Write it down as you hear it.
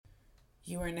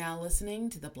You are now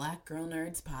listening to the Black Girl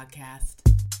Nerds podcast.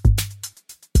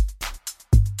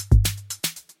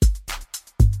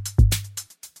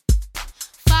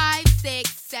 5, 6,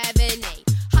 7, 8.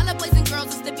 Holla boys and girls,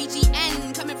 it's the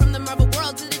BGN. Coming from the Marvel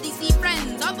world to the DC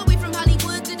friends. All the way from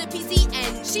Hollywood to the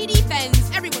PCN. She defends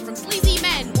everyone from sleazy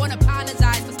men. Won't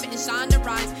apologize for spitting Shonda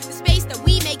rhymes. The space that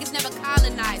we make is never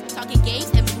colonized. We're talking games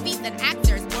and movies and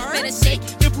actors. Better shake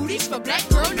your booties for Black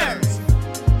Girl Nerds.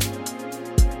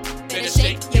 Better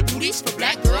shake your booties for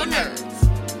Black Girl Nerds.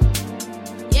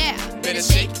 Yeah, better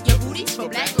shake your booties for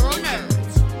Black Girl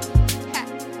Nerds. Ha.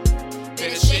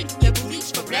 Better shake your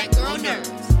booties for Black Girl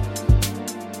Nerds.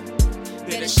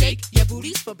 Better shake your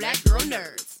booties for Black Girl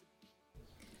Nerds.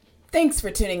 Thanks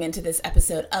for tuning into this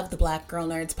episode of the Black Girl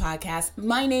Nerds podcast.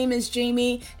 My name is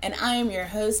Jamie, and I am your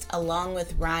host along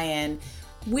with Ryan.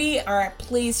 We are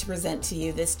pleased to present to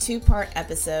you this two-part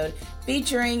episode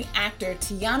featuring actor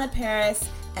Teyonah Parris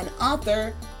and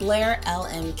author Blair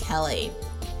L.M. Kelley.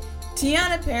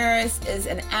 Teyonah Parris is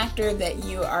an actor that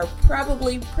you are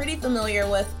probably pretty familiar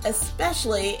with,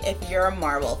 especially if you're a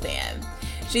Marvel fan.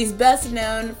 She's best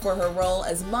known for her role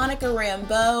as Monica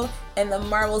Rambeau in the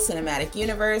Marvel Cinematic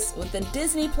Universe with the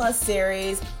Disney Plus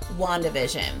series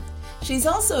WandaVision. She's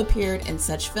also appeared in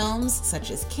such films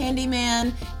such as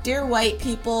Candyman, Dear White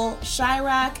People,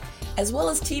 Chirac, as well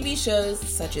as TV shows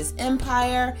such as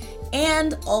Empire,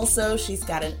 and also she's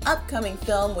got an upcoming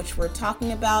film which we're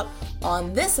talking about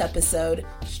on this episode,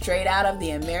 straight out of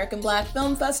the American Black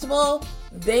Film Festival,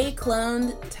 They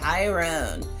Cloned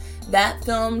Tyrone. That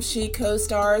film she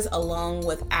co-stars along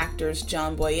with actors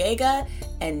John Boyega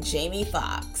and Jamie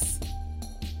Foxx.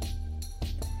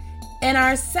 In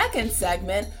our second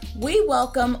segment, we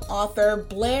welcome author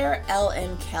Blair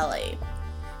L.M. Kelley.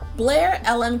 Blair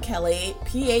L.M. Kelley,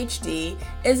 Ph.D.,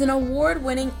 is an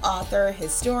award-winning author,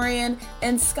 historian,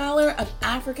 and scholar of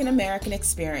African American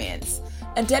experience.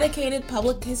 A dedicated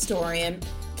public historian,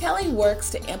 Kelley works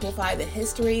to amplify the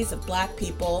histories of Black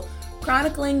people,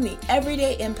 chronicling the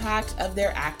everyday impact of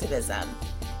their activism.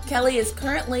 Kelley is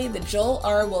currently the Joel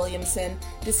R. Williamson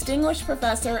Distinguished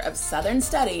Professor of Southern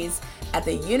Studies at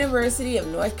the University of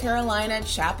North Carolina,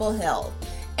 Chapel Hill,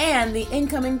 and the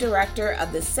incoming director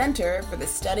of the Center for the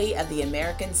Study of the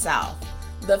American South,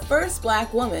 the first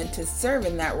Black woman to serve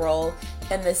in that role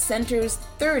in the center's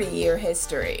 30-year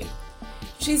history.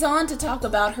 She's on to talk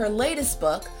about her latest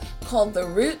book called The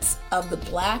Roots of the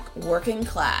Black Working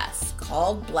Class,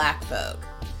 called Black Folk.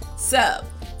 So,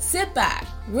 sit back,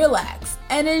 relax,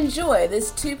 and enjoy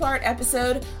this two-part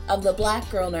episode of the Black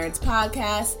Girl Nerds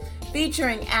podcast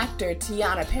featuring actor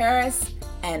Teyonah Parris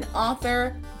and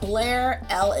author Blair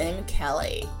L.M.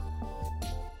 Kelley.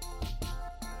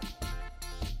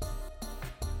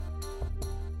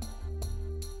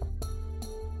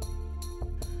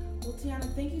 Well,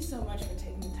 Teyonah, thank you so much for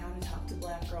taking the time to talk to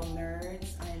Black Girl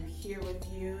Nerds. I am here with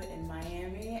you in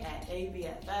Miami at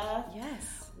ABFF.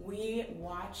 Yes. We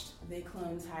watched They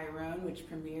Cloned Tyrone, which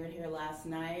premiered here last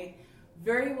night.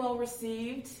 Very well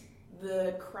received.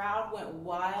 The crowd went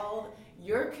wild.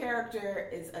 Your character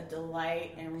is a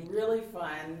delight and really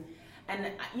fun.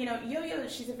 And, you know, Yo-Yo,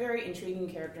 she's a very intriguing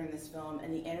character in this film,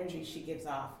 and the energy she gives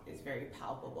off is very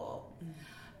palpable. Mm-hmm.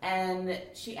 And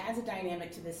she adds a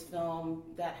dynamic to this film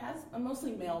that has a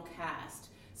mostly male cast.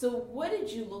 So what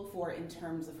did you look for in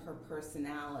terms of her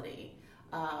personality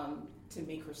to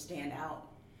make her stand out?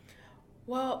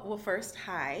 Well, first,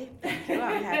 hi. Thank you.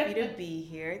 I'm happy to be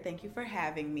here. Thank you for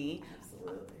having me.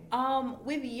 Absolutely.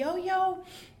 With Yo-Yo,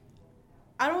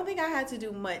 I don't think I had to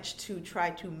do much to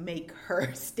try to make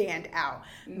her stand out.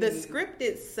 The script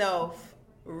itself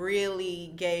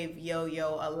really gave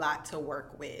Yo-Yo a lot to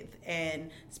work with.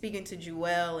 And speaking to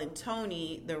Joelle and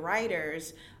Tony, the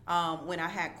writers, when I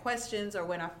had questions or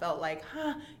when I felt like,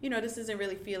 this isn't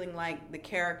really feeling like the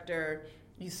character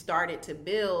you started to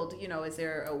build, is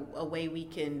there a way we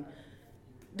can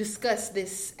discuss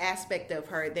this aspect of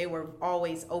her? They were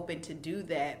always open to do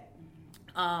that.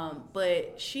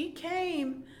 But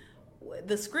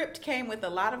the script came with a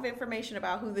lot of information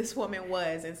about who this woman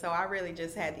was. And so I really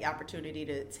just had the opportunity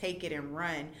to take it and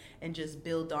run and just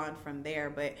build on from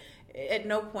there. But at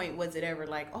no point was it ever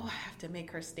like, I have to make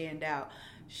her stand out.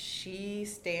 She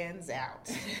stands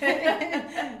out.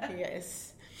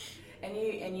 Yes.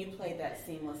 And you played that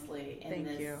seamlessly in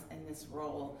this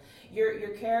role. Your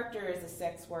character is a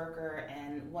sex worker,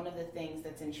 and one of the things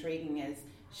that's intriguing is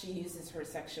she uses her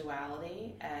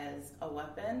sexuality as a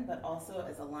weapon, but also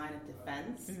as a line of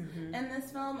defense in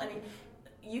this film. I mean,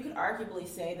 you could arguably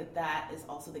say that is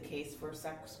also the case for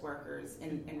sex workers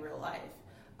in real life.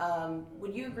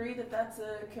 Would you agree that that's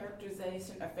a fair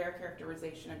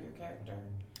characterization of your character?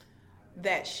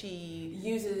 that she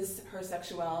uses her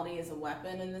sexuality as a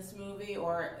weapon in this movie,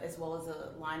 or as well as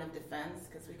a line of defense,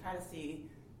 because we kind of see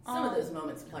some of those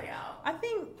moments play out. I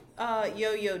think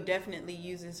Yo-Yo definitely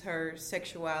uses her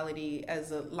sexuality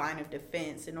as a line of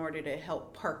defense in order to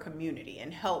help her community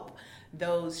and help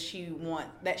those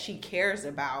that she cares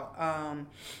about.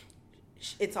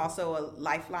 It's also a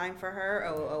lifeline for her,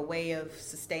 a way of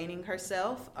sustaining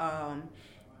herself.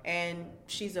 And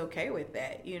she's okay with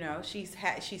that. You know, she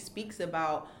speaks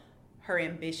about her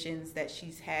ambitions that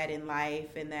she's had in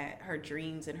life and that her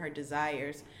dreams and her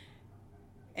desires.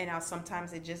 And how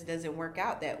sometimes it just doesn't work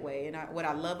out that way. And what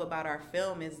I love about our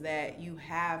film is that you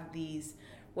have these,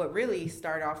 what really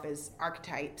start off as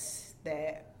archetypes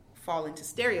that fall into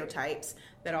stereotypes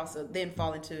that also then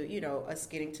fall into, you know, us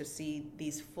getting to see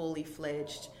these fully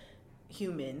fledged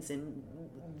humans and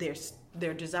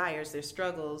their desires, their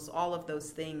struggles, all of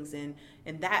those things. And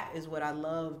that is what I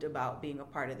loved about being a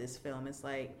part of this film. It's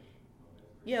like,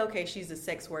 yeah, okay, she's a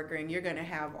sex worker and you're going to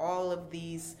have all of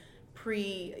these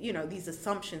these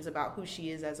assumptions about who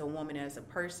she is as a woman, as a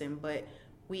person, but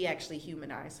we actually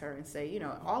humanize her and say, you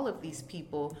know, all of these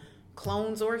people,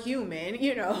 clones or human,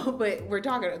 you know, but we're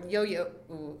talking Yo-Yo,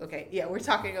 okay, yeah, we're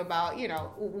talking about, you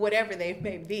know, whatever they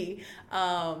may be,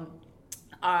 have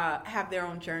their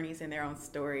own journeys and their own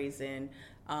stories, and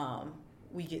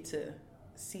we get to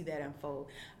see that unfold.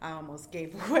 I almost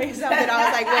gave away something. I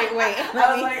was like, wait,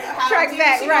 let me track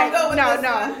back. Right?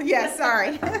 No. Yeah,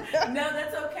 sorry. No,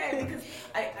 that's okay, because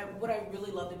what I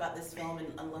really loved about this film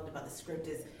and unloved about the script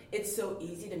is it's so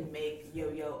easy to make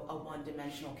Yo-Yo a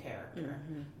one-dimensional character,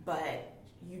 but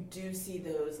you do see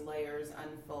those layers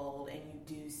unfold, and you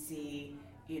do see,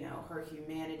 you know, her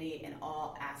humanity and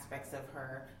all aspects of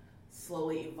her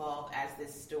slowly evolve as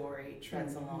this story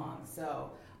treads along.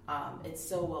 So it's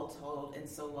so well told and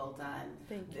so well done.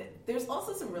 Thank you. There's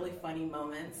also some really funny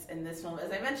moments in this film.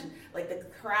 As I mentioned, like the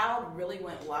crowd really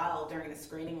went wild during the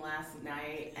screening last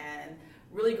night, and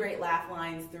really great laugh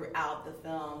lines throughout the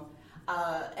film.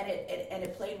 And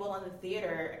it played well in the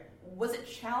theater. Was it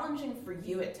challenging for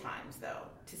you at times, though,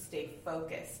 to stay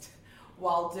focused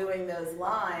while doing those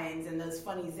lines and those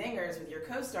funny zingers with your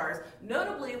co-stars,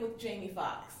 notably with Jamie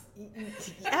Foxx?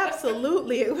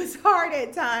 Absolutely. It was hard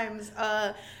at times.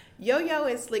 Yo-Yo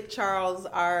and Slick Charles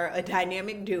are a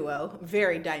dynamic duo,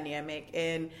 very dynamic,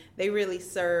 and they really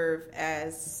serve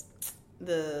as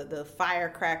the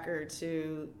firecracker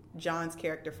to John's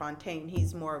character Fontaine.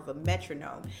 He's more of a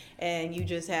metronome, and you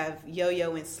just have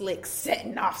Yo-Yo and Slick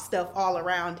setting off stuff all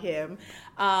around him.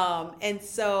 And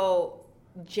so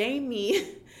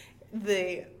Jamie,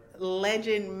 the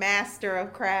legend master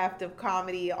of craft, of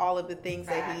comedy, all of the things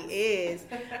that he is,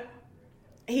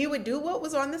 he would do what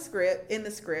was in the script,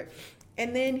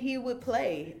 and then he would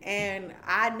play. And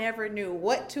I never knew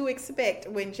what to expect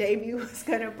when Jamie was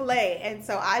going to play. And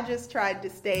so I just tried to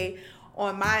stay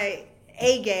on my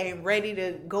A game, ready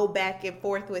to go back and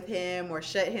forth with him or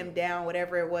shut him down,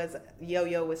 whatever it was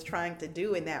Yo-Yo was trying to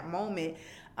do in that moment.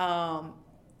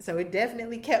 So it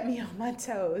definitely kept me on my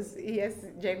toes. Yes,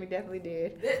 Jamie definitely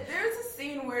did. There's a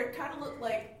scene where it kind of looked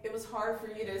like it was hard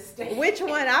for you to stay. Which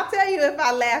one? I'll tell you if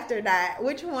I laughed or not.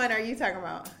 Which one are you talking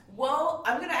about? Well,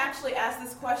 I'm going to actually ask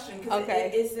this question because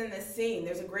it is in this scene.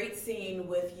 There's a great scene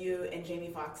with you and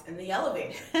Jamie Foxx in the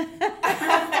elevator.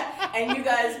 And you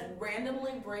guys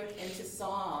randomly break into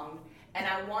song. And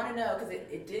I want to know, because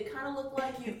it did kind of look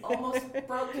like you almost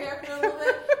broke character a little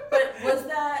bit. But was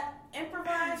that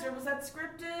improvised or was that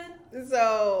scripted?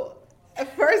 So,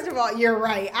 first of all, you're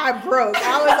right. I broke.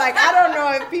 I was like, I don't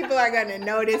know if people are going to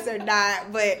notice or not.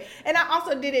 And I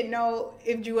also didn't know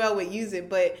if Joelle would use it.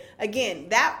 But again,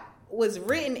 that was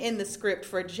written in the script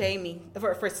for Jamie,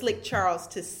 for Slick Charles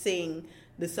to sing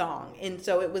the song. And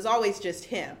so it was always just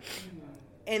him. Mm-hmm.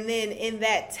 And then in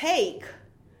that take,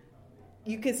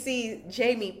 you could see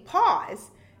Jamie pause.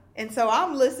 And so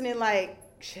I'm listening like,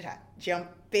 should I jump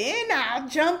in? I'll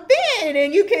jump in.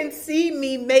 And you can see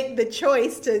me make the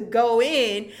choice to go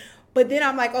in. But then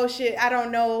I'm like, oh shit, I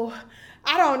don't know.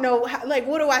 Like,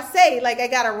 what do I say? Like, I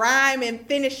got to rhyme and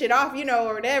finish it off,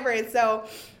 or whatever. And so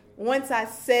once I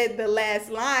said the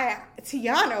last line,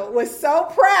 Teyonah was so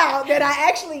proud that I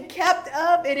actually kept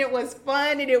up, and it was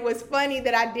fun, and it was funny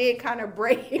that I did kind of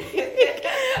break.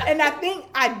 And I think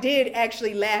I did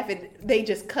actually laugh, and they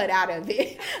just cut out of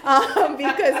it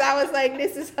because I was like,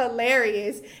 this is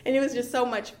hilarious, and it was just so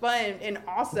much fun. And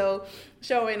also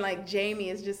showing like Jamie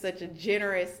is just such a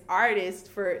generous artist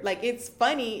for, like, it's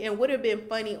funny and would have been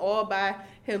funny all by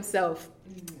himself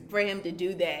for him to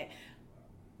do that.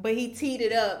 But he teed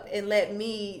it up and let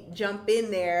me jump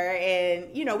in there.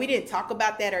 And, we didn't talk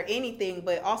about that or anything,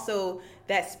 but also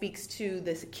that speaks to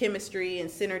the chemistry and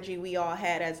synergy we all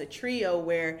had as a trio,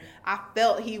 where I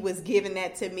felt he was giving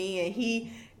that to me, and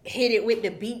he hit it with the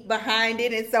beat behind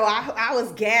it, and so I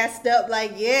was gassed up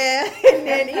like, yeah. And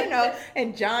then,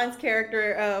 and John's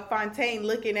character, Fontaine,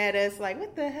 looking at us like,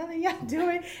 what the hell are y'all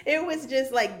doing? It was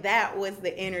just like, that was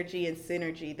the energy and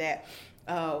synergy that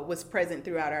was present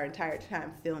throughout our entire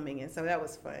time filming, and so that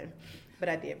was fun. But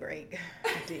I did break.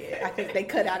 I did. I think they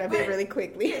cut out of it really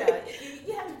quickly. Yeah,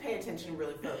 you have to pay attention and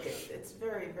really focus. It's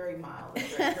very, very mild.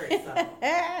 It's very, very subtle.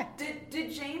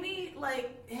 Did Jamie,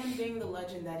 like him being the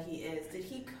legend that he is, did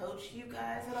he coach you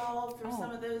guys at all through some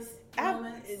of those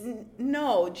moments?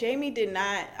 No, Jamie did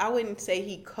not. I wouldn't say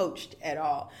he coached at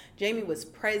all. Jamie was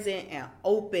present and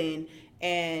open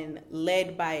and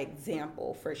led by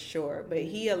example, for sure. But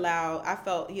I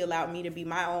felt he allowed me to be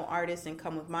my own artist and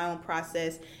come with my own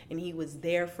process, and he was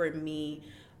there for me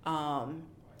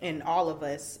and all of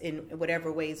us in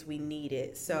whatever ways we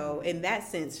needed. So in that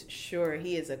sense, sure,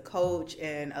 he is a coach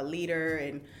and a leader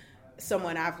and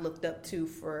someone I've looked up to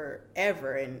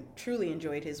forever and truly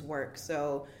enjoyed his work.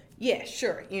 So yeah,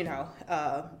 sure,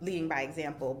 leading by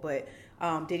example. But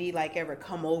did he ever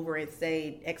come over and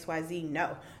say XYZ?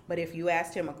 No. But if you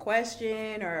asked him a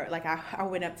question, or I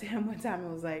went up to him one time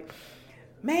and was like,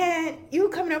 man, you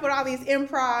coming up with all these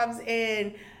improvs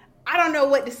and I don't know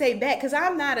what to say back, because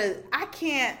I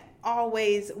can't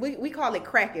always, we call it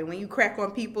cracking, when you crack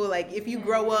on people. Like if you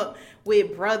grow up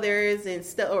with brothers and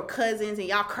stuff or cousins and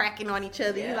y'all cracking on each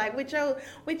other, you're like, with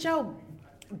your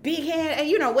big head,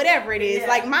 and whatever it is.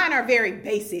 Like mine are very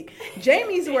basic.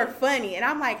 Jamie's were funny, and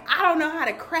I'm like, I don't know how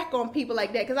to crack on people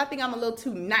like that, because I think I'm a little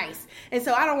too nice, and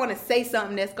so I don't want to say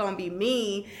something that's gonna be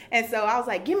mean. And so I was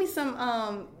like, give me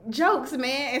some jokes,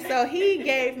 man. And so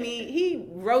he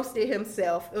roasted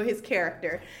himself or his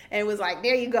character and was like,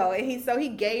 there you go. And he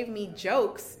gave me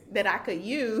jokes that I could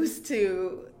use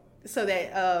so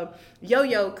that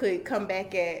Yo-Yo could come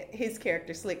back at his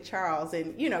character, Slick Charles,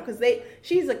 and because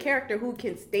she's a character who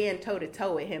can stand toe to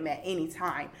toe with him at any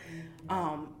time.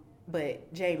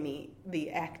 But Jamie,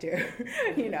 the actor,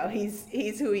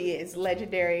 he's who he is,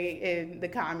 legendary in the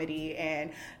comedy.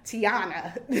 And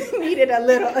Teyonah needed a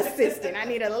little assistant. I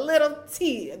needed a little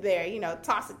tea there,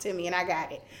 toss it to me, and I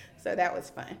got it. So that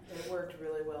was fun. It worked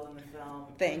really well in the film.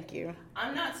 Thank you.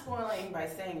 I'm not spoiling by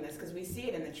saying this because we see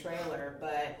it in the trailer,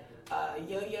 but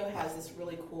Yo-Yo has this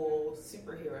really cool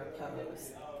superhero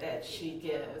pose that she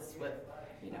gives with,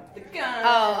 the gun and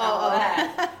all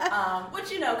that, which,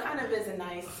 kind of is a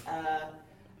nice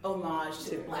homage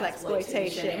to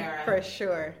blaxploitation era. For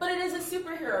sure. But it is a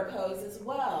superhero pose as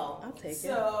well. I'll take it.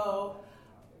 So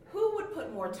who would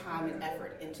put more time and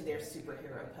effort into their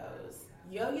superhero pose?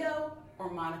 Yo-Yo or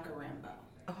Monica Rambeau?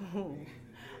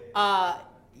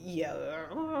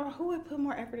 Who would put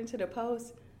more effort into the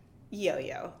pose?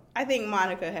 Yo-Yo. I think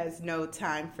Monica has no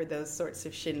time for those sorts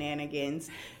of shenanigans.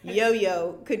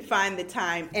 Yo-Yo could find the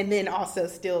time and then also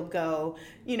still go,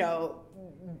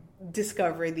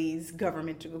 discover these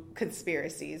governmental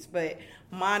conspiracies. But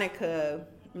Monica,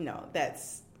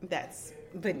 that's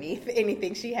beneath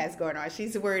anything she has going on.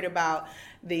 She's worried about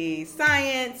the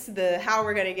science, the how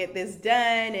we're going to get this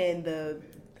done, and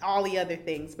all the other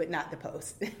things, but not the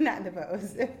post. Not the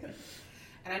post.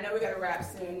 And I know we got to wrap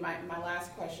soon. My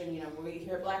last question, we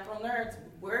here at Black Girl Nerds,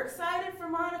 we're excited for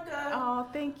Monica. Oh,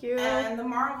 thank you. And the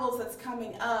Marvels that's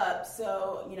coming up.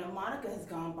 So, Monica has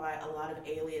gone by a lot of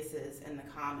aliases in the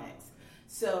comics.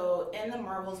 So in the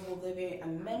Marvels, will there be a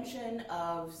mention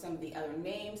of some of the other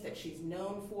names that she's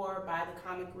known for by the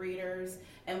comic readers?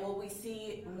 And will we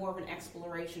see more of an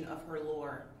exploration of her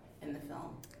lore in the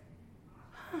film?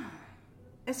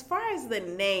 As far as the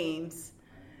names,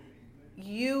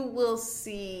 you will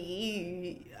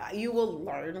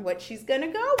learn what she's going to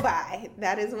go by.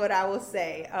 That is what I will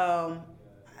say.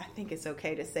 I think it's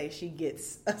okay to say she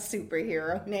gets a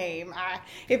superhero name.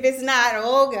 If it's not,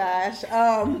 oh gosh.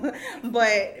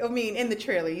 But, in the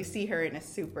trailer, you see her in a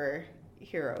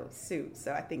superhero suit.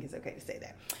 So I think it's okay to say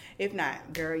that. If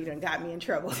not, girl, you done got me in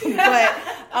trouble. But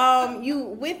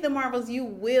with the Marvels, you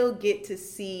will get to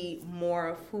see more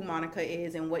of who Monica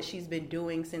is and what she's been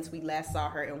doing since we last saw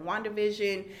her in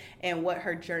WandaVision, and what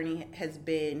her journey has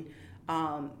been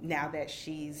now that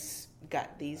she's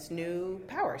got these new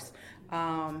powers.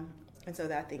 And so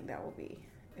I think that will be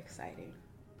exciting.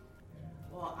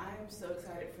 Well, I'm so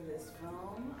excited for this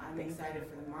film. I'm excited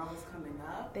for the Marvels coming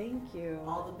up. Thank you.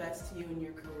 All the best to you in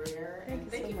your career.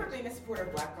 Thank you for being a supporter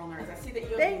of Black Girl Nerds. I see that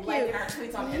you've been liking our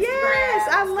tweets on Instagram. Yes,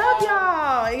 I love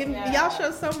y'all. And y'all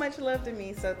show so much love to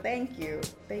me. So thank you.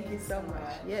 Thank you so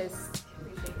much. Yes.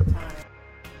 Appreciate the time.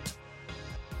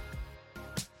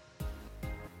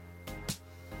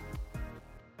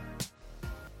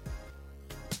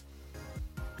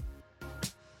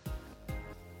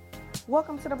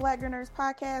 Welcome to the Black Girl Nerds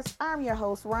Podcast. I'm your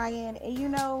host, Ryan.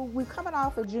 And we're coming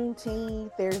off of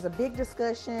Juneteenth. There's a big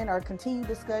discussion or continued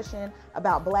discussion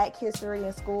about Black history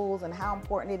in schools and how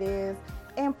important it is.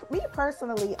 And me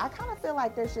personally, I kind of feel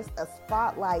like there's just a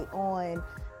spotlight on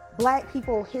Black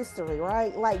people history,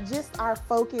 right? Like just our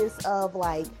focus of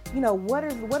what are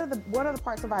the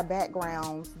parts of our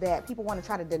backgrounds that people want to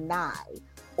try to deny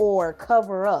or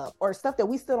cover up, or stuff that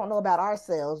we still don't know about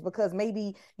ourselves because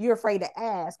maybe you're afraid to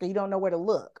ask or you don't know where to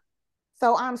look.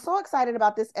 So I'm so excited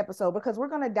about this episode because we're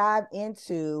going to dive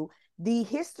into the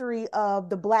history of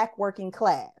the Black working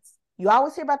class. You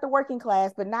always hear about the working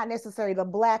class, but not necessarily the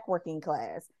Black working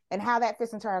class, and how that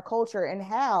fits into our culture, and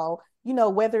how,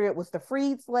 whether it was the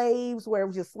freed slaves, where it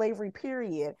was just slavery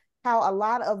period, how a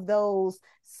lot of those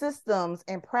systems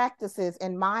and practices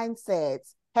and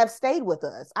mindsets have stayed with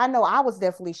us. I know I was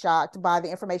definitely shocked by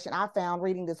the information I found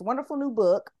reading this wonderful new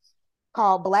book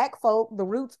called Black Folk, The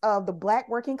Roots of the Black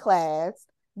Working Class,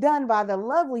 done by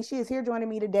she is here joining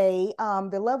me today,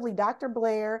 the lovely Dr.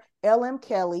 Blair L.M.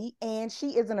 Kelley, and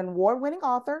she is an award-winning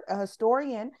author, a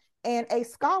historian, and a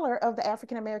scholar of the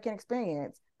African American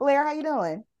experience. Blair, how you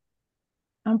doing?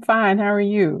 I'm fine. How are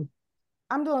you?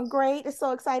 I'm doing great. It's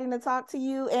so exciting to talk to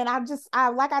you. And I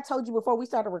like I told you before we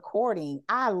started recording,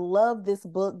 I love this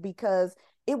book because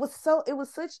it was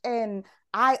such an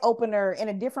eye opener in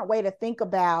a different way to think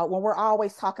about when we're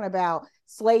always talking about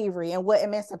slavery and what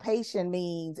emancipation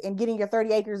means and getting your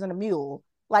 30 acres and a mule.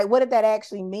 Like, what did that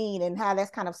actually mean, and how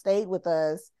that's kind of stayed with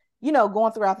us,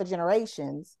 going throughout the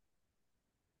generations.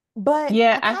 But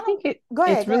yeah, I think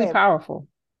it's really powerful.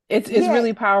 It's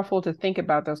really powerful to think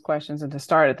about those questions and to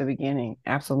start at the beginning.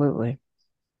 Absolutely.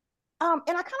 And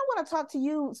I kind of want to talk to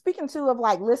you, speaking to of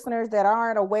like listeners that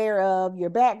aren't aware of your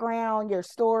background, your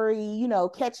story,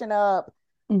 catching up.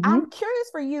 Mm-hmm. I'm curious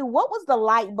for you, what was the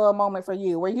light bulb moment for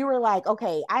you where you were like,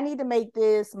 okay, I need to make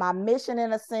this my mission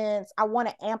in a sense. I want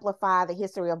to amplify the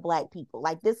history of Black people.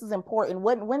 Like, this is important.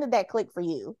 When did that click for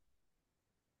you?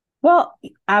 Well,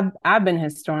 I've been a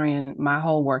historian my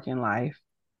whole working life.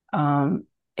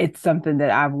 It's something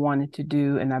that I've wanted to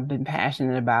do and I've been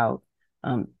passionate about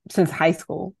since high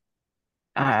school.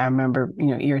 I remember,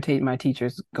 irritating my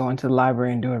teachers going to the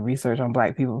library and doing research on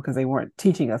Black people because they weren't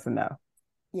teaching us enough.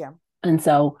 Yeah. And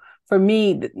so for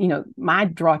me, my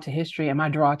draw to history and my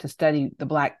draw to study the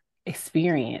Black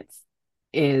experience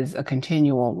is a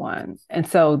continual one. And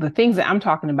so the things that I'm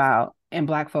talking about in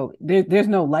Black folk, there's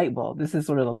no light bulb. This is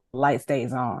sort of the light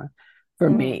stays on for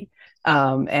me.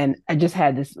 And I just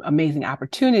had this amazing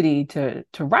opportunity to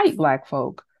write Black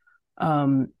folk,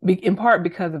 in part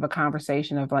because of a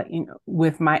conversation of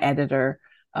with my editor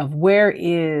of where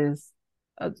is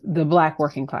the Black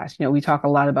working class. We talk a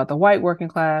lot about the white working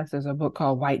class. There's a book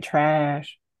called White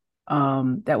Trash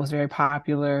that was very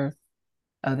popular.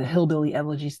 The hillbilly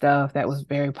elegy stuff that was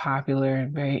very popular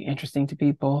and very interesting to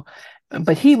people.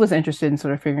 But he was interested in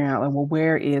sort of figuring out,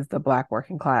 where is the Black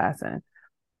working class?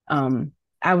 And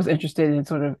I was interested in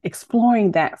sort of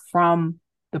exploring that from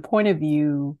the point of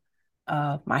view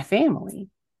of my family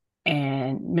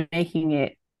and making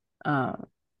it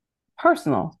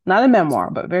personal, not a memoir,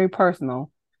 but very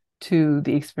personal to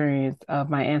the experience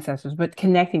of my ancestors, but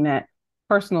connecting that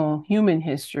personal human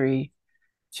history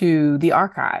to the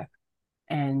archive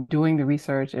and doing the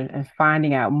research and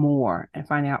finding out more and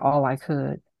finding out all I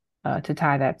could to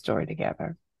tie that story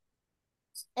together.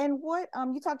 And what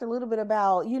you talked a little bit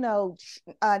about, not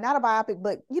a biopic,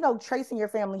 but tracing your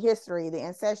family history, the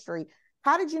ancestry.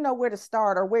 How did you know where to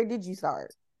start, or where did you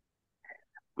start?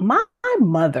 My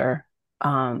mother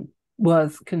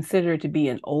was considered to be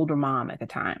an older mom at the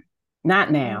time.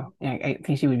 Not now. I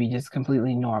think she would be just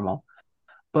completely normal.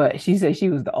 But she said she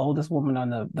was the oldest woman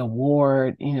on the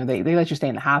ward. They let you stay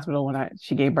in the hospital when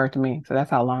she gave birth to me. So that's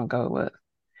how long ago it was.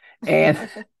 And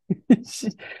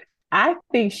I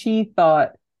think she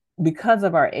thought, because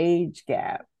of our age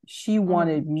gap, she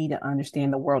wanted me to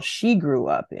understand the world she grew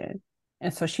up in.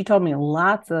 And so she told me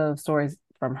lots of stories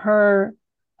from her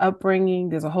upbringing.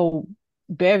 There's a whole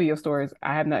bevy of stories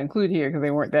I have not included here because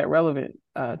they weren't that relevant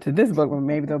to this book, but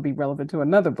maybe they'll be relevant to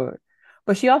another book.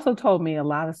 But she also told me a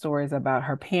lot of stories about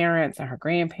her parents and her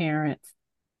grandparents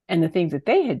and the things that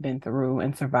they had been through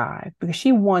and survived, because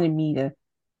she wanted me to,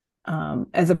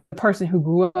 as a person who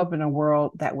grew up in a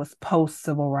world that was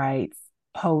post-civil rights,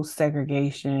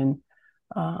 post-segregation,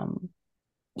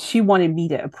 she wanted me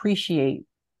to appreciate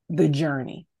the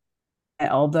journey. And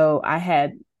although I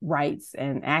had rights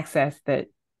and access that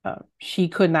she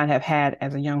could not have had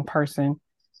as a young person,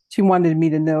 she wanted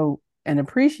me to know and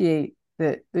appreciate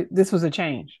that this was a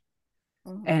change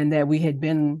and that we had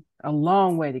been a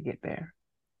long way to get there.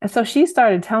 And so she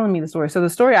started telling me the story. So the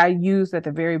story I used at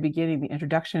the very beginning, the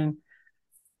introduction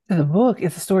to the book,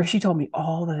 is a story she told me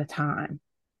all the time,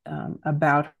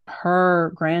 about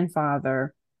her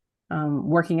grandfather,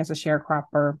 working as a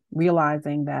sharecropper,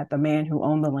 realizing that the man who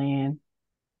owned the land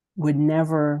would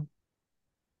never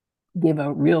give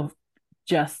a real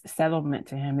just settlement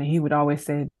to him. And he would always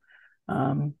say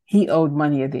he owed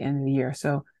money at the end of the year.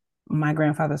 So my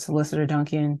grandfather, Solicitor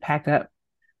Duncan, packed up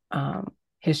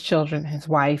his children, his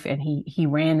wife, and he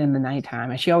ran in the nighttime.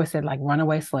 And she always said, like,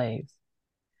 runaway slaves,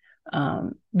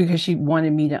 because she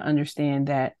wanted me to understand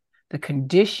that the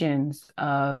conditions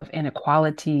of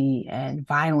inequality and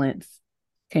violence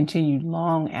continued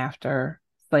long after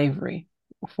slavery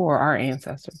for our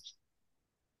ancestors.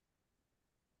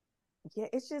 Yeah,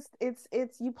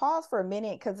 it's you pause for a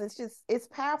minute because it's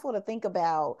powerful to think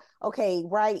about. Okay,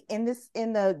 right, in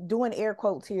the doing air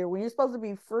quotes here, when you're supposed to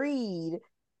be freed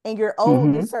and you're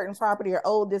owed Mm-hmm. this certain property or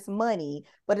owed this money,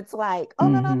 but it's like, oh,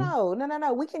 Mm-hmm.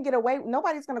 no, we can get away,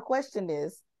 nobody's going to question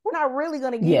this, we're not really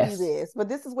going to give you Yes. this, but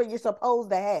this is what you're supposed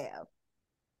to have.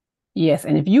 Yes.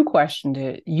 And if you questioned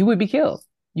it, you would be killed.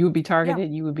 You would be Yeah.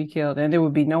 targeted, you would be killed, and there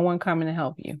would be no one coming to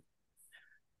help you.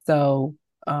 So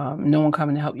no one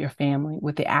coming to help your family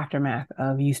with the aftermath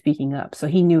of you speaking up. So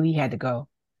he knew he had to go.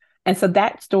 And so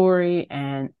that story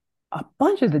and a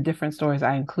bunch of the different stories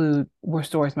I include were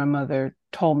stories my mother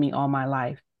told me all my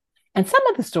life. And some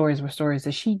of the stories were stories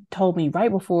that she told me right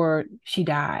before she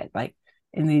died, like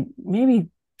in the maybe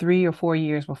 3 or 4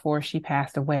 years before she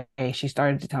passed away. She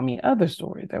started to tell me other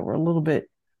stories that were a little bit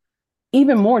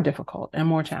even more difficult and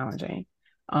more challenging.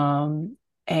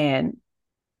 And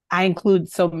I include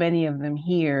so many of them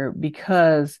here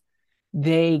because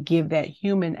they give that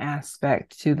human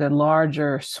aspect to the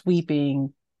larger,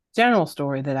 sweeping general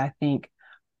story that I think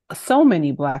so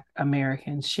many Black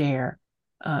Americans share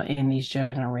in these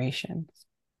generations.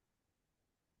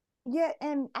 Yeah,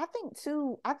 and I think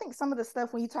some of the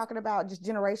stuff when you're talking about just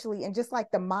generationally and just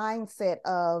like the mindset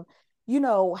of,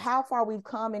 how far we've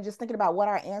come and just thinking about what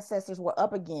our ancestors were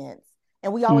up against.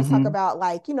 And we always talk Mm-hmm. about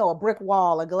like, a brick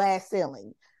wall, a glass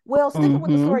ceiling. Well, sticking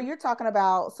with the Mm-hmm. story you're talking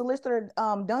about, Solicitor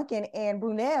Duncan and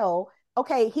Brunel,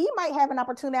 okay, he might have an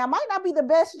opportunity. Now, it might not be the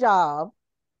best job,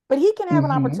 but he can have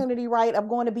an Mm-hmm. opportunity, right, of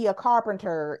going to be a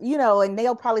carpenter, and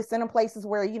they'll probably send him places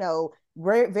where,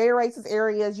 very racist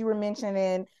areas you were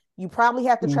mentioning. You probably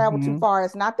have to travel too Mm-hmm. far.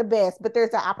 It's not the best, but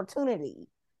there's an opportunity.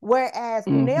 Whereas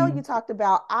Brunel, Mm-hmm. you talked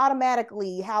about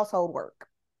automatically household work.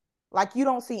 Like you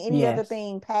don't see any other Yes.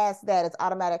 thing past that. It's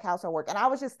automatic household work. And I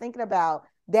was just thinking about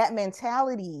that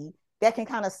mentality that can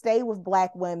kind of stay with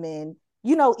Black women,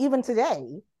 even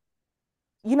today,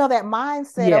 that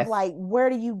mindset of Yes. like, where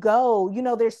do you go?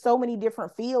 There's so many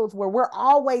different fields where we're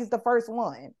always the first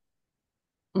one.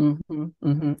 Mm-hmm.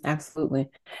 Mm-hmm. Absolutely.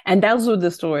 And those were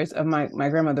the stories of my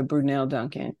grandmother, Brunel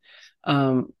Duncan.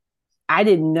 Um, I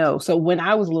didn't know. So when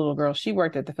I was a little girl, she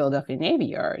worked at the Philadelphia Navy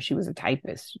Yard. She was a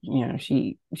typist.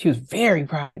 She was very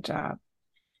proud of the job.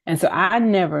 And so I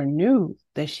never knew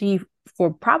that she,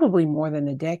 for probably more than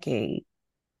a decade,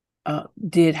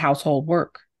 did household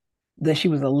work, that she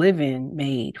was a live-in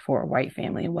maid for a white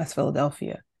family in West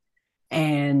Philadelphia.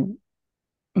 And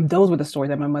those were the stories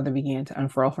that my mother began to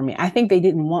unfurl for me. I think they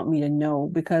didn't want me to know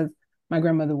because my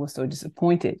grandmother was so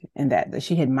disappointed in that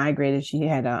she had migrated. She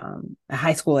had a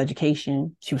high school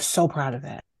education. She was so proud of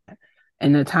that.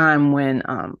 In a time when,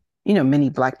 many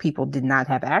Black people did not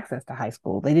have access to high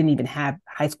school. They didn't even have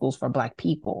high schools for Black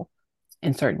people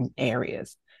in certain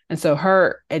areas. And so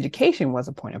her education was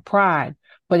a point of pride,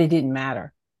 but it didn't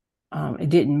matter. It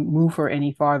didn't move her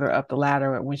any farther up the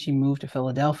ladder when she moved to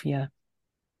Philadelphia.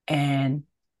 And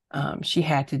she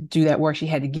had to do that work. She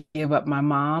had to give up my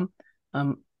mom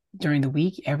during the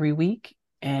week, every week,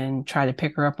 and try to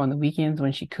pick her up on the weekends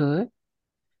when she could,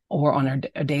 or on her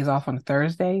days off on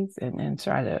Thursdays, and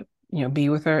try to be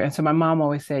with her. And so my mom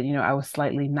always said, I was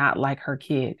slightly not like her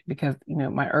kid because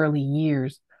my early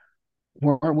years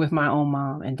were with my own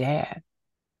mom and dad.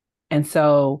 And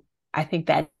so I think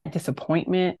that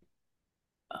disappointment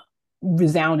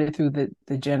resounded through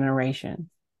the generations.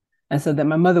 And so that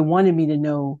my mother wanted me to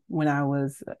know when I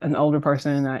was an older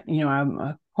person, I'm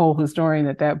a whole historian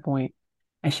at that point,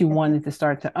 and she wanted to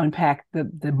start to unpack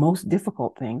the most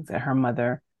difficult things that her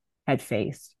mother had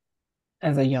faced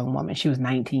as a young woman. She was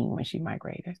 19 when she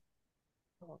migrated.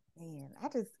 Oh man,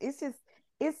 it's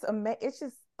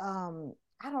just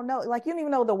I don't know, like you don't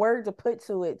even know the word to put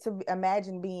to it to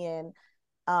imagine being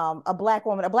a Black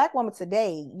woman. A Black woman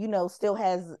today, still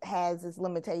has its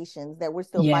limitations that we're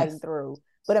still fighting Yes. through.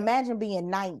 But imagine being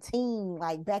 19,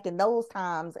 like back in those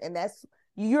times, and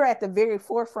you're at the very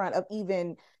forefront of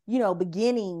even,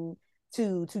 beginning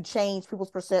to change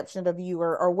people's perception of you,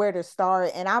 or where to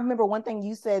start. And I remember one thing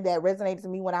you said that resonated to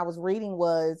me when I was reading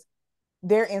was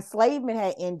their enslavement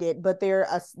had ended, but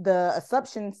the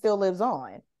assumption still lives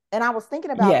on. And I was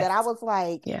thinking about that. I was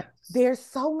like, there's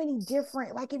so many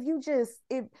different, like if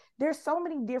there's so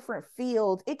many different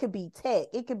fields. It could be tech,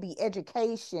 it could be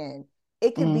education,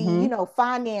 it could be,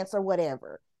 finance or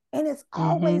whatever. And it's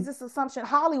always this assumption,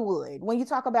 Hollywood, when you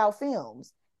talk about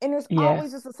films, and there's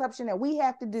always this assumption that we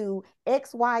have to do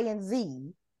X, Y, and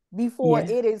Z before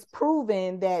it is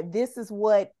proven that this is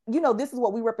what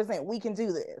we represent. We can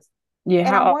do this. Yeah. And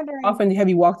How often have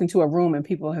you walked into a room and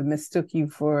people have mistook you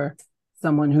for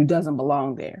someone who doesn't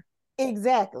belong there?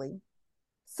 Exactly.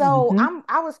 So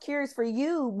I was curious for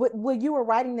you, when you were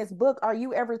writing this book, are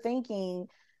you ever thinking,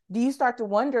 do you start to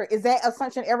wonder, is that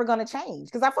assumption ever going to change?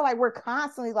 Because I feel like we're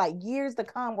constantly, like years to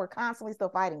come, we're constantly still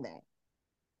fighting that.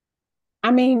 I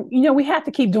mean, we have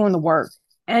to keep doing the work,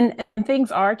 and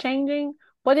things are changing,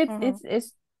 but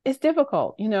it's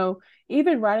difficult.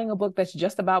 Even writing a book that's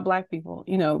just about Black people.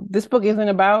 This book isn't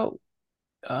about.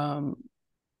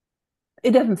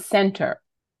 It doesn't center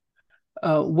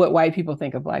what white people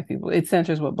think of Black people. It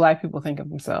centers what Black people think of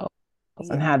themselves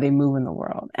and how they move in the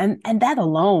world, and that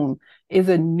alone is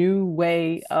a new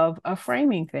way of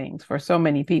framing things for so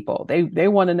many people. They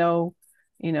want to know,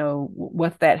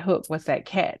 what's that hook, what's that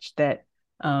catch that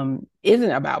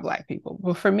isn't about Black people.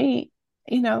 But for me,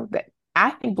 that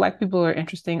I think Black people are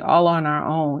interesting all on our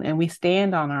own, and we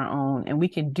stand on our own, and we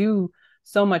can do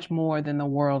so much more than the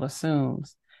world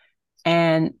assumes.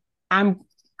 And I'm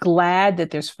glad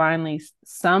that there's finally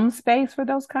some space for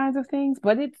those kinds of things,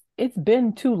 but it's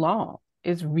been too long.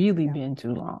 It's really been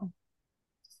too long.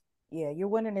 Yeah, you're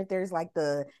wondering if there's like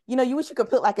you wish you could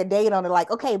put like a date on it, like,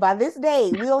 okay, by this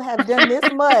day we'll have done this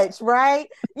much, right?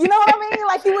 You know what I mean?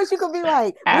 Like you wish you could be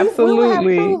like, we will have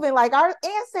proven, like our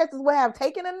ancestors will have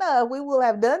taken enough, we will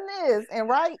have done this, and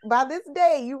right by this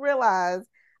day you realize,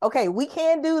 okay, we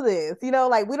can do this.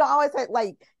 Like we don't always have,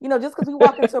 like, just because we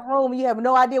walk into a room and you have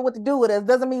no idea what to do with us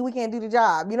doesn't mean we can't do the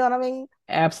job. You know what I mean?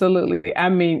 Absolutely. I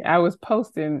mean, I was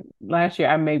posting last year,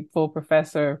 I made full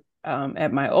professor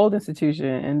at my old institution,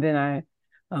 and then I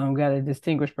got a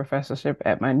distinguished professorship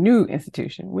at my new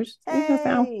institution, which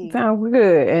sounds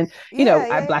good. And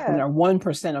Black women are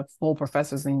 1% of full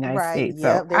professors in the United States.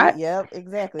 So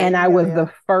exactly. And I was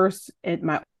the first at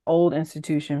my old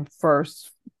institution,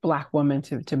 first Black woman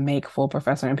to make full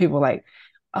professor. And people were like,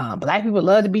 Black people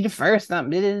love to be the first.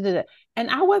 Something. And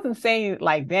I wasn't saying it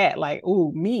like that, like,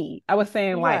 ooh, me. I was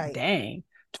saying like, dang,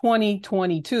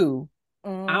 2022,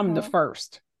 I'm the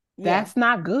first. That's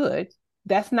not good.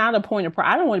 That's not a point of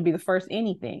pride. I don't want to be the first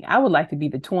anything. I would like to be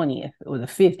the 20th or the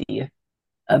 50th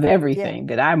of everything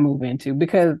that I move into,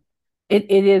 because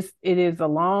it is a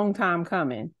long time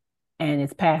coming, and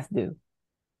it's past due.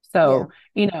 So,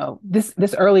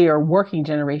 this earlier working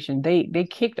generation, they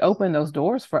kicked open those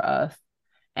doors for us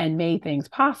and made things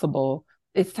possible.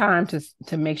 It's time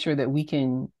to make sure that we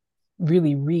can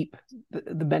really reap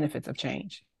the benefits of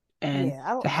change, and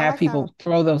to have people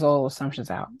throw those old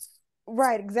assumptions out.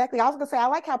 Right, exactly. I was gonna say, I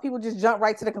like how people just jump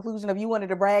right to the conclusion of you wanted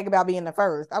to brag about being the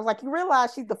first. I was like, you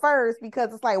realize she's the first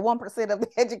because it's like 1% of the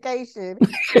education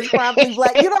is probably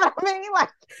Black. You know what I mean? Like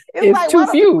it's like too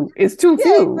few. It's too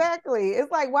few. Exactly.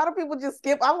 It's like, why do people just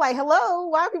skip? I'm like, hello,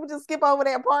 why do people just skip over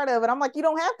that part of it? I'm like, you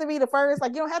don't have to be the first.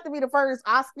 Like, you don't have to be the first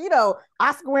Oscar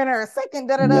winner or second.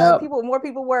 More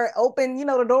people were open.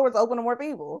 The door was open to more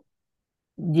people.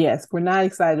 Yes, we're not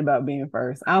excited about being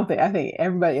first. I think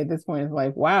everybody at this point is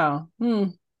like, wow,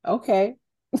 okay.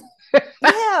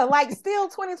 Yeah, like still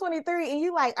 2023, and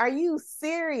you like, are you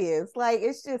serious? Like,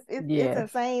 it's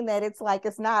insane that it's like,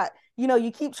 it's not,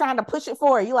 you keep trying to push it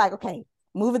forward. You like, okay,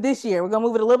 move it this year. We're gonna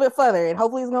move it a little bit further, and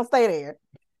hopefully it's gonna stay there.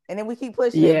 And then we keep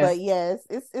pushing it. But yes,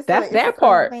 it's that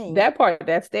part,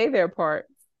 that stay there part.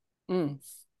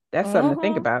 That's something to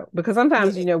think about, because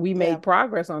sometimes we made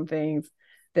progress on things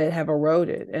that have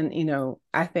eroded. And,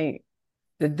 I think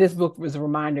that this book was a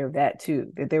reminder of that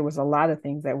too, that there was a lot of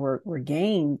things that were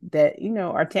gained that,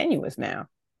 are tenuous now,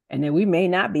 and that we may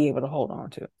not be able to hold on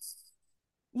to.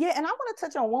 Yeah, and I want to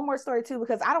touch on one more story too,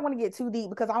 because I don't want to get too deep,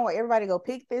 because I want everybody to go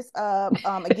pick this up.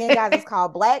 Again, guys, it's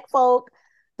called Black Folk,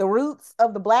 The Roots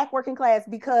of the Black Working Class,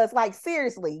 because like,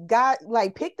 seriously, God,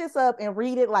 like, pick this up and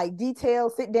read it, like,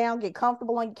 detailed, sit down, get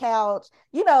comfortable on your couch.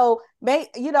 I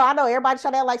know everybody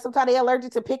try that, like, sometimes they're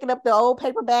allergic to picking up the old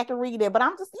paperback and read it, but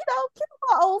I'm just, keep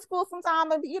it old school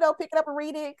sometime and, pick it up and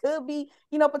read it. It could be,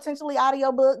 potentially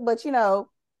audiobook, but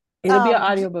It'll be an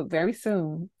audiobook very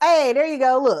soon. Hey, there you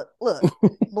go. Look.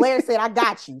 Blair said, I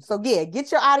got you. So yeah,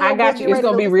 get your I audiobook. got you. Get It's ready to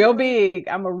gonna be listen real to big.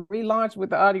 I'm gonna relaunch with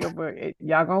the audiobook.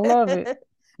 Y'all gonna love it. it.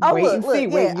 Oh, Wait and see.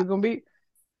 Wait, yeah. you're gonna be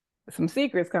some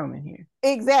secrets coming here.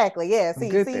 Exactly. Yeah. Some See,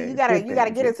 good you things. gotta Good you gotta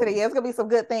things. get Good into the things. yeah, it's gonna be some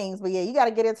good things, but yeah, you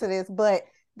gotta get into this. But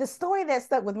the story that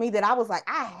stuck with me that I was like,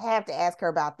 I have to ask her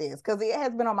about this because it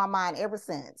has been on my mind ever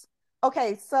since.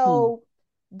 Okay, Hmm. so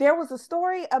there was a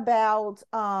story about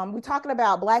we're talking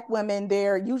about black women.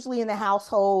 They're usually in the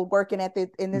household working at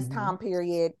in this Mm-hmm. time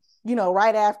period,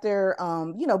 right after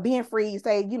being free,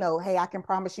 say, hey, I can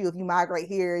promise you if you migrate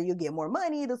here, you'll get more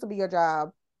money, this will be your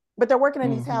job. But they're working in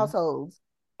these Mm-hmm. households.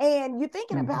 And you're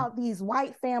thinking Mm-hmm. about these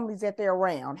white families that they're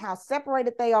around, how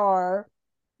separated they are,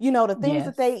 the things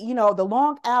that Yes. they, the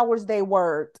long hours they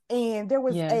worked. And there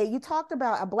was Yes. you talked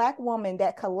about a black woman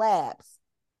that collapsed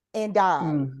and died,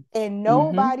 Mm. and Mm-hmm.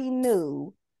 nobody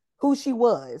knew who she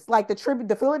was. Like the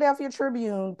Philadelphia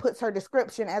Tribune puts her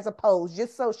description as a post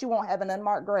just so she won't have an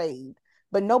unmarked grave,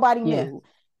 but nobody Yes. knew.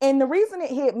 And the reason it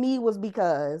hit me was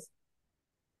because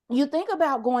you think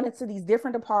about going into these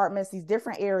different departments, these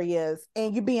different areas,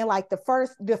 and you being like the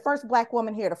first black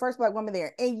woman here, the first black woman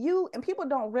there, and people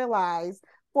don't realize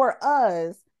for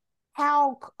us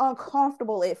how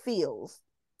uncomfortable it feels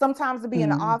sometimes to be in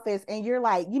the Mm. office and you're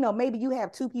like, maybe you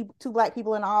have two black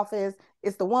people in the office.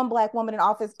 It's the one black woman in the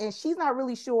office, and she's not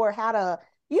really sure how to,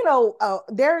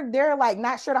 they're like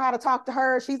not sure how to talk to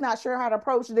her. She's not sure how to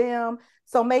approach them.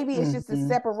 So maybe it's just a Mm-hmm.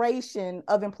 separation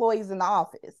of employees in the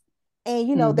office, and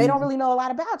they don't Mm-hmm. really know a lot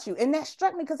about you. And that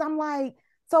struck me because I'm like,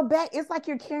 so back, it's like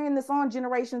you're carrying this on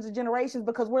generations and generations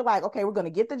because we're like, okay, we're going to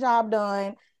get the job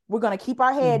done, we're going to keep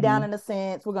our head down Mm-hmm. in a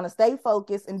sense, we're going to stay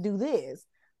focused and do this.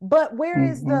 But where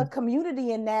is Mm-hmm. the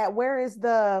community in that? Where is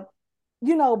the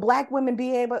black women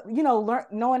be able, learn,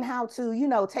 knowing how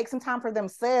to, take some time for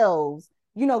themselves,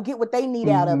 get what they need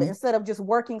out of it Mm-hmm. instead of just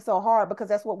working so hard because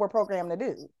that's what we're programmed to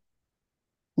do.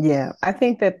 Yeah, I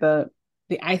think that the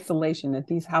isolation that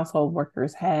these household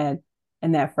workers had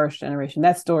in that first generation,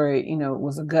 that story,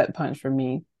 was a gut punch for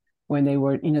me when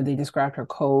they described her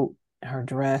coat, her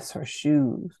dress, her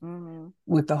shoes, Mm-hmm.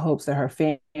 with the hopes that her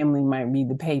family might read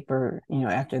the paper,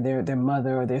 after their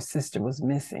mother or their sister was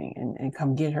missing and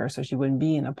come get her so she wouldn't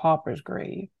be in a pauper's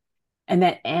grave. And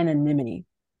that anonymity,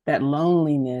 that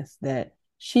loneliness that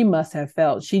she must have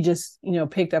felt. She just,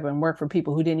 picked up and worked for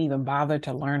people who didn't even bother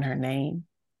to learn her name.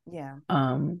 Yeah.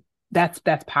 um that's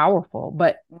powerful,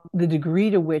 but the degree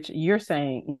to which you're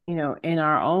saying, in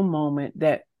our own moment,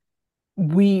 that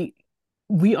we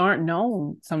we aren't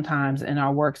known sometimes in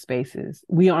our workspaces,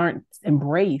 we aren't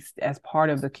embraced as part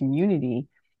of the community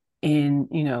in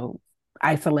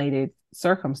isolated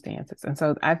circumstances. And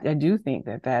so I do think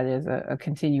that is a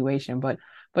continuation, but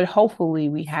hopefully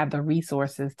we have the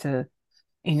resources to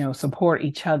support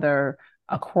each other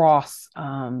across,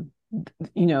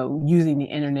 using the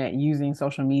internet, using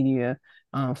social media,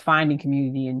 finding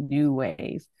community in new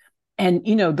ways. And,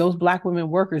 those Black women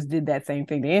workers did that same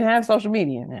thing. They didn't have social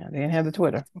media now. They didn't have the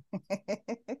Twitter,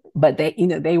 but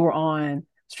they were on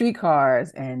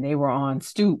streetcars and they were on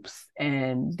stoops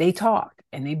and they talked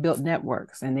and they built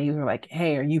networks and they were like,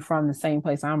 hey, are you from the same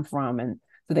place I'm from? And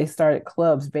so they started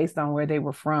clubs based on where they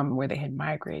were from, where they had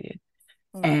migrated.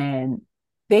 Mm. And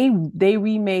they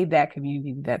remade that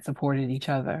community that supported each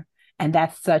other. And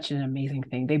that's such an amazing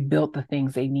thing. They built the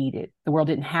things they needed. The world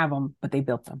didn't have them, but they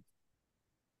built them.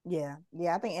 Yeah,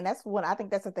 yeah, I think that's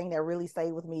the thing that really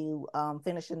stayed with me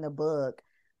finishing the book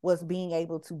was being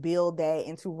able to build that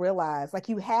and to realize, like,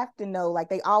 you have to know, like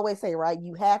they always say, right?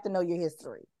 You have to know your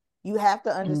history. You have to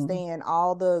Mm. understand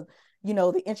all the,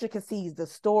 the intricacies, the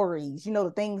stories,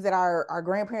 the things that our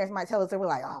grandparents might tell us. They were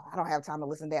like, oh, I don't have time to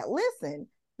listen to that. Listen,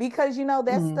 because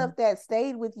that's stuff Mm. that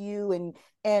stayed with you, and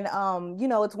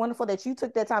it's wonderful that you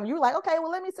took that time. You were like, okay, well,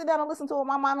 let me sit down and listen to what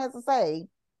my mom has to say,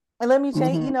 and let me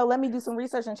change, Mm-hmm. let me do some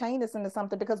research and change this into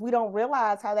something, because we don't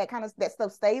realize how that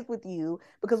stuff stays with you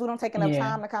because we don't take enough Yeah.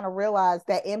 time to kind of realize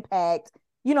that impact,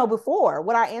 before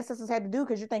what our ancestors had to do,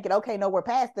 because you're thinking, okay, no, we're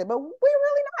past it, but we're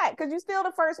really not, because you're still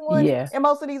the first one Yeah. in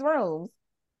most of these rooms.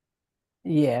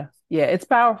 Yeah. Yeah. It's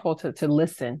powerful to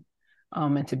listen,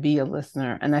 and to be a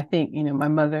listener. And I think, my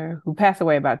mother, who passed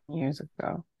away about 10 years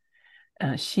ago,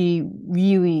 she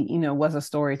really, was a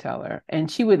storyteller, and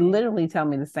she would literally tell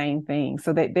me the same thing,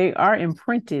 so that they are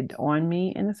imprinted on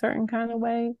me in a certain kind of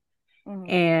way.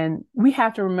 Mm-hmm. And we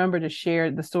have to remember to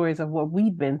share the stories of what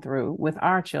we've been through with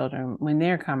our children when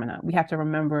they're coming up. We have to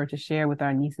remember to share with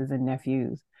our nieces and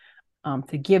nephews,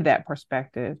 to give that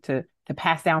perspective, to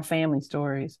pass down family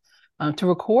stories, to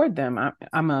record them.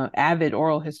 I'm an avid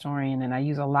oral historian, and I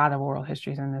use a lot of oral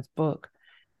histories in this book.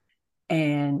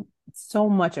 And so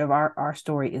much of our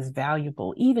story is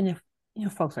valuable, even if,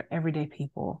 folks are everyday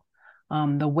people.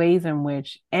 The ways in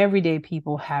which everyday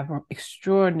people have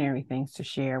extraordinary things to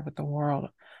share with the world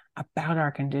about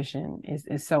our condition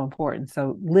is so important.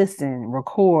 So listen,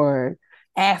 record,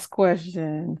 ask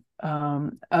questions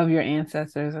of your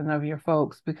ancestors and of your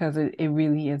folks, because it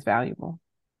really is valuable.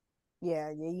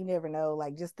 Yeah, you never know,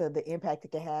 like just the impact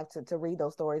it can have to read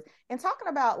those stories. And talking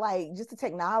about like just the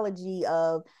technology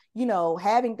of,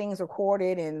 having things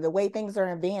recorded and the way things are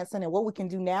advancing and what we can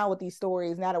do now with these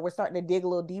stories, now that we're starting to dig a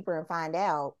little deeper and find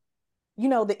out,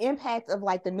 the impact of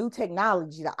like the new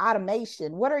technology, the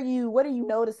automation. What are you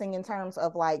noticing in terms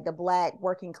of like the Black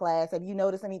working class? Have you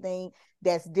noticed anything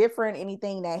that's different,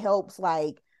 anything that helps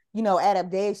like,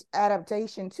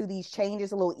 adaptation to these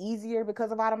changes a little easier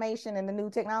because of automation and the new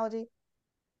technology?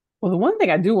 Well, the one thing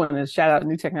I do want to shout out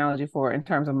new technology for in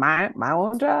terms of my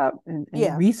own job and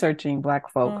Yeah. researching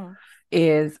Black folk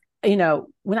is,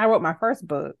 when I wrote my first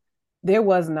book, there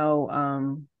was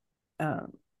no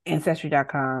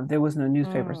ancestry.com, there was no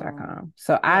newspapers.com.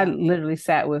 So I literally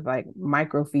sat with like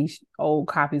microfiche old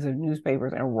copies of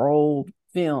newspapers and rolled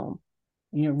film,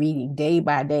 reading day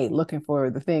by day, looking for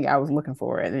the thing I was looking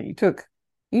for. And then you took,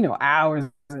 hours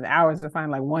and hours to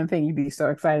find like one thing. You'd be so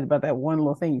excited about that one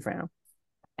little thing you found.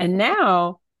 And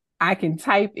now I can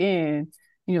type in,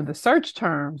 the search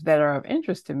terms that are of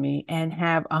interest to me and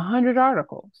have 100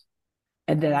 articles,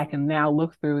 and that I can now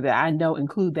look through that I know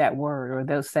include that word or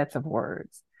those sets of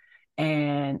words.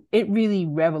 And it really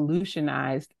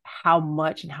revolutionized how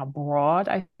much and how broad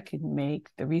I could make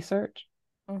the research.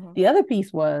 The other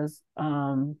piece was,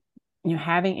 having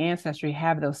Ancestry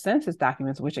have those census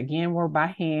documents, which again were by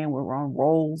hand, were on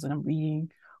rolls, and I'm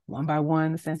reading one by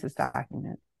one the census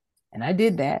document. And I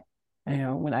did that,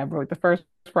 when I wrote the first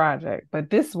project. But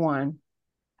this one,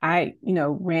 I,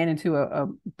 ran into a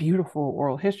beautiful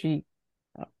oral history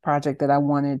project that I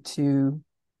wanted to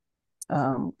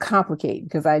complicate,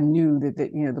 because I knew that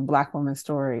the Black woman's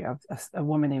story of a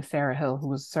woman named Sarah Hill, who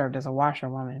was served as a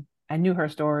washerwoman. I knew her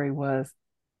story was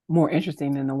more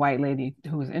interesting than the white lady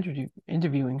who was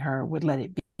interviewing her would let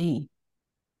it be.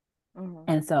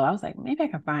 And so I was like, maybe I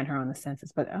can find her on the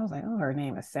census. But I was like, oh, her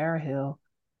name is Sarah Hill.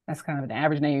 That's kind of an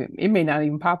average name. It may not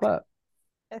even pop up.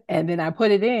 And then I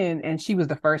put it in, and she was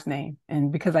the first name.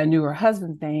 And because I knew her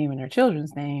husband's name and her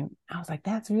children's name, I was like,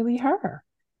 that's really her.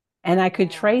 And I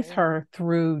could trace her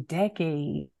through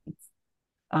decades,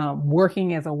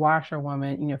 working as a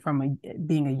washerwoman, from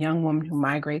being a young woman who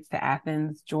migrates to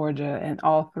Athens, Georgia, and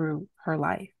all through her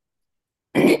life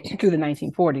through the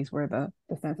 1940s, where the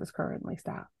census currently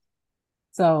stopped.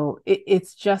 So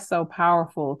it's just so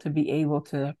powerful to be able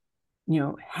to,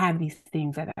 have these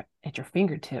things at your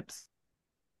fingertips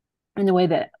in a way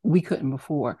that we couldn't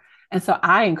before. And so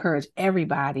I encourage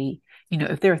everybody,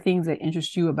 if there are things that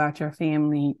interest you about your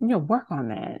family, work on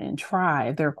that and try.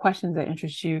 If there are questions that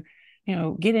interest you,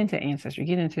 get into Ancestry,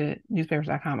 get into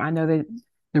newspapers.com. I know that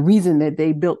the reason that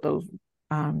they built those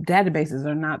databases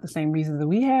are not the same reasons that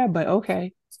we have, but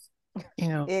okay.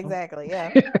 Exactly.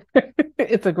 Yeah.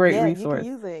 It's a great You resource.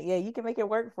 can use it. Yeah, you can make it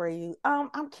work for you.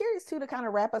 I'm curious too, to kind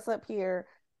of wrap us up here.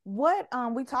 What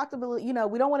we talked about, we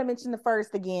don't want to mention the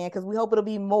first again because we hope it'll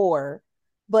be more.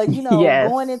 But Yes.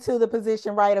 Going into the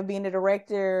position, right, of being the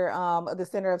director of the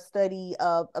Center of Study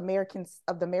of the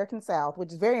American South,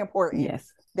 which is very important.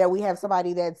 Yes. That we have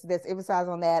somebody that's emphasized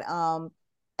on that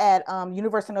at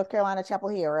University of North Carolina, Chapel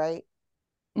Hill, right?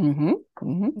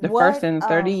 The first in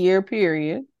 30-year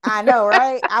period. I know,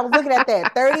 right? I was looking at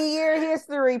that 30-year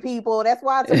history, people. That's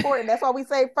why it's important. That's why we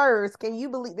say first. Can you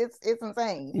believe this? It's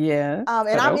insane. Yeah.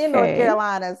 And I'm in North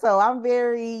Carolina, so I'm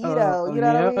very, you know what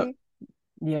I mean?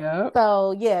 Yeah.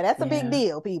 So yeah, that's a big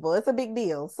deal, people. It's a big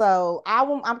deal. So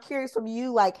I'm curious from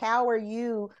you, like, what are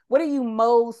you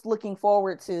most looking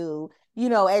forward to,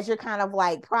 as you're kind of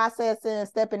like processing and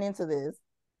stepping into this?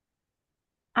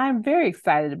 I'm very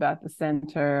excited about the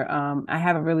center. I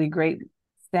have a really great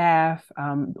staff.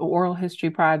 The oral history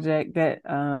project that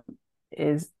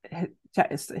is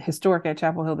historic at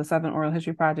Chapel Hill, the Southern Oral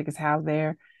History Project, is housed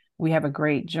there. We have a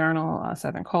great journal,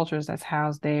 Southern Cultures, that's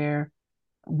housed there.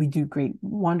 We do great,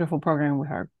 wonderful programming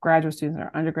with our graduate students,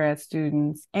 our undergrad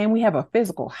students, and we have a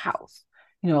physical house.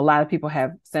 A lot of people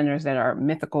have centers that are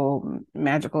mythical,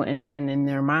 magical in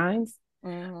their minds.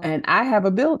 And I have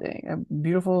a building, a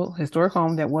beautiful historic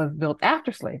home that was built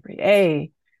after slavery.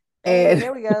 Hey,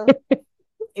 there we go.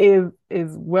 is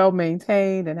well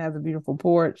maintained and has a beautiful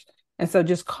porch. And so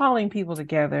just calling people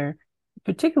together,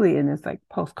 particularly in this like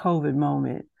post-COVID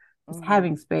moment, just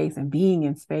having space and being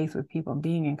in space with people,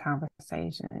 being in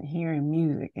conversation and hearing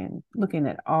music and looking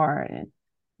at art and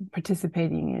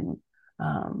participating in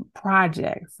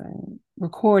projects and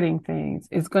recording things.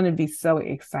 It's going to be so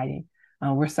exciting.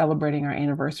 We're celebrating our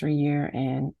anniversary year,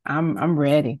 and I'm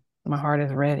ready. My heart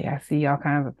is ready. I see all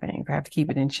kinds of things. I have to keep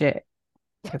it in check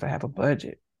because I have a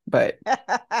budget. But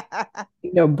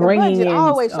bringing budget in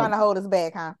always trying to hold us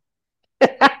back, huh?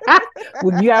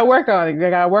 well, you gotta work on it. You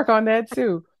gotta work on that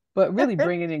too. But really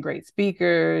bringing in great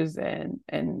speakers and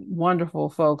wonderful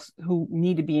folks who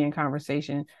need to be in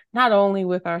conversation, not only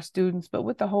with our students, but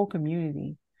with the whole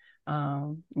community,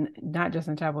 not just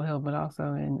in Chapel Hill, but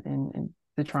also in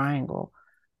the Triangle.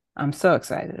 I'm so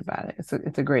excited about it.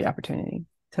 It's a great opportunity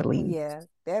to lead. Yeah,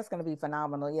 that's going to be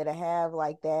phenomenal. Yeah, to have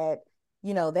like that,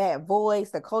 that voice,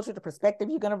 the culture, the perspective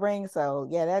you're going to bring. So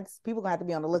yeah, that's people going to have to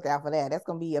be on the lookout for that. That's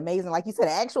going to be amazing. Like you said,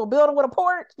 an actual building with a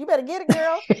porch. You better get it,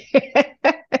 girl.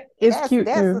 It's cute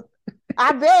too.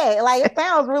 I bet. Like it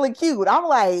sounds really cute. I'm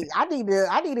like, I need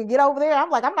to get over there.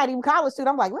 I'm like, I'm not even college student.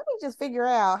 I'm like, let me just figure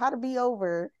out how to be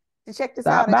over to check this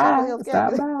out at Chapel Hill.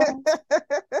 Stop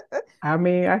by. I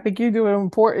mean, I think you're doing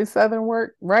important Southern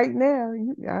work right now.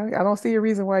 I don't see a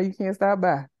reason why you can't stop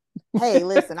by. Hey,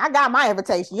 listen, I got my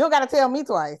invitation. You don't got to tell me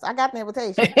twice. I got the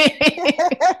invitation.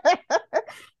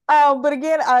 But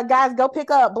again, guys, go pick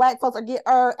up Black Folks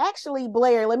actually,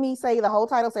 Blair, let me say the whole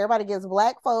title so everybody gets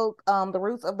Black Folk, the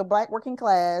Roots of the Black Working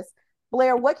Class.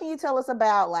 Blair, what can you tell us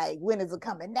about, like, when is it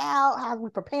coming out? How are we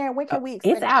preparing? When can we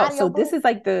expect It's out. So book? This is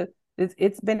like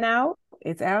it's been out.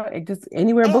 It's out. It just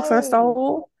anywhere books are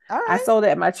sold. Right. I sold it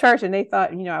at my church, and they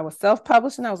thought, I was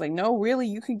self-publishing. I was like, no, really,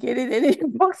 you can get it in any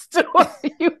bookstore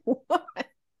you want.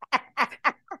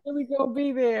 We're gonna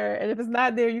be there, and if it's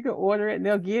not there, you can order it, and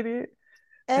they'll get it.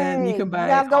 And you can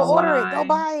buy it. Go order it. Go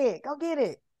buy it. Go get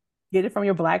it. Get it from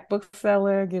your Black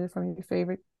bookseller. Get it from your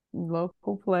favorite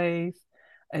local place.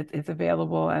 It's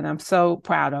available, and I'm so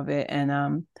proud of it.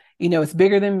 And it's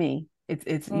bigger than me.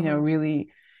 It's really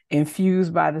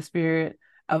infused by the spirit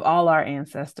of all our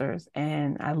ancestors,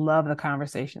 and I love the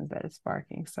conversations that it's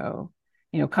sparking. So,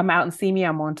 come out and see me.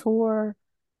 I'm on tour,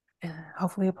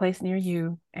 hopefully a place near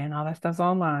you, and all that stuff's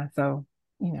online. So,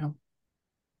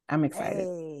 I'm excited.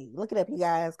 Hey, look it up, you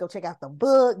guys. Go check out the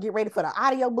book. Get ready for the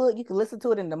audio book. You can listen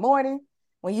to it in the morning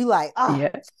when you like,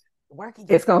 working.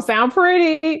 It's gonna sound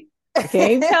pretty. I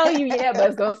can't tell you yet, but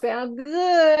it's gonna sound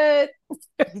good.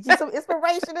 Get you some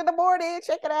inspiration in the morning.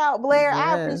 Check it out, Blair. Yes.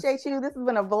 I appreciate you. This has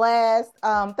been a blast.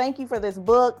 Thank you for this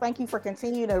book. Thank you for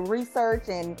continuing to research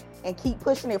and keep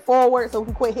pushing it forward so we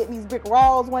can quit hitting these brick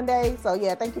walls one day. So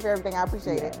yeah, thank you for everything. I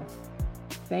appreciate it.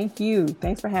 Thank you.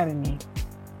 Thanks for having me.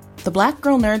 The Black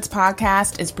Girl Nerds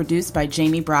podcast is produced by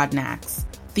Jamie Broadnax.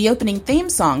 The opening theme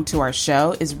song to our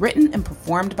show is written and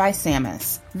performed by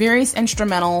Samus. Various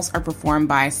instrumentals are performed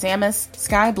by Samus,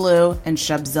 Sky Blue, and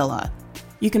Shubzilla.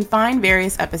 You can find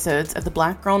various episodes of the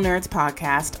Black Girl Nerds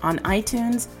podcast on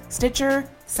iTunes, Stitcher,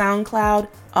 SoundCloud,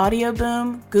 Audio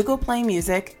Boom, Google Play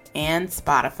Music, and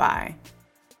Spotify.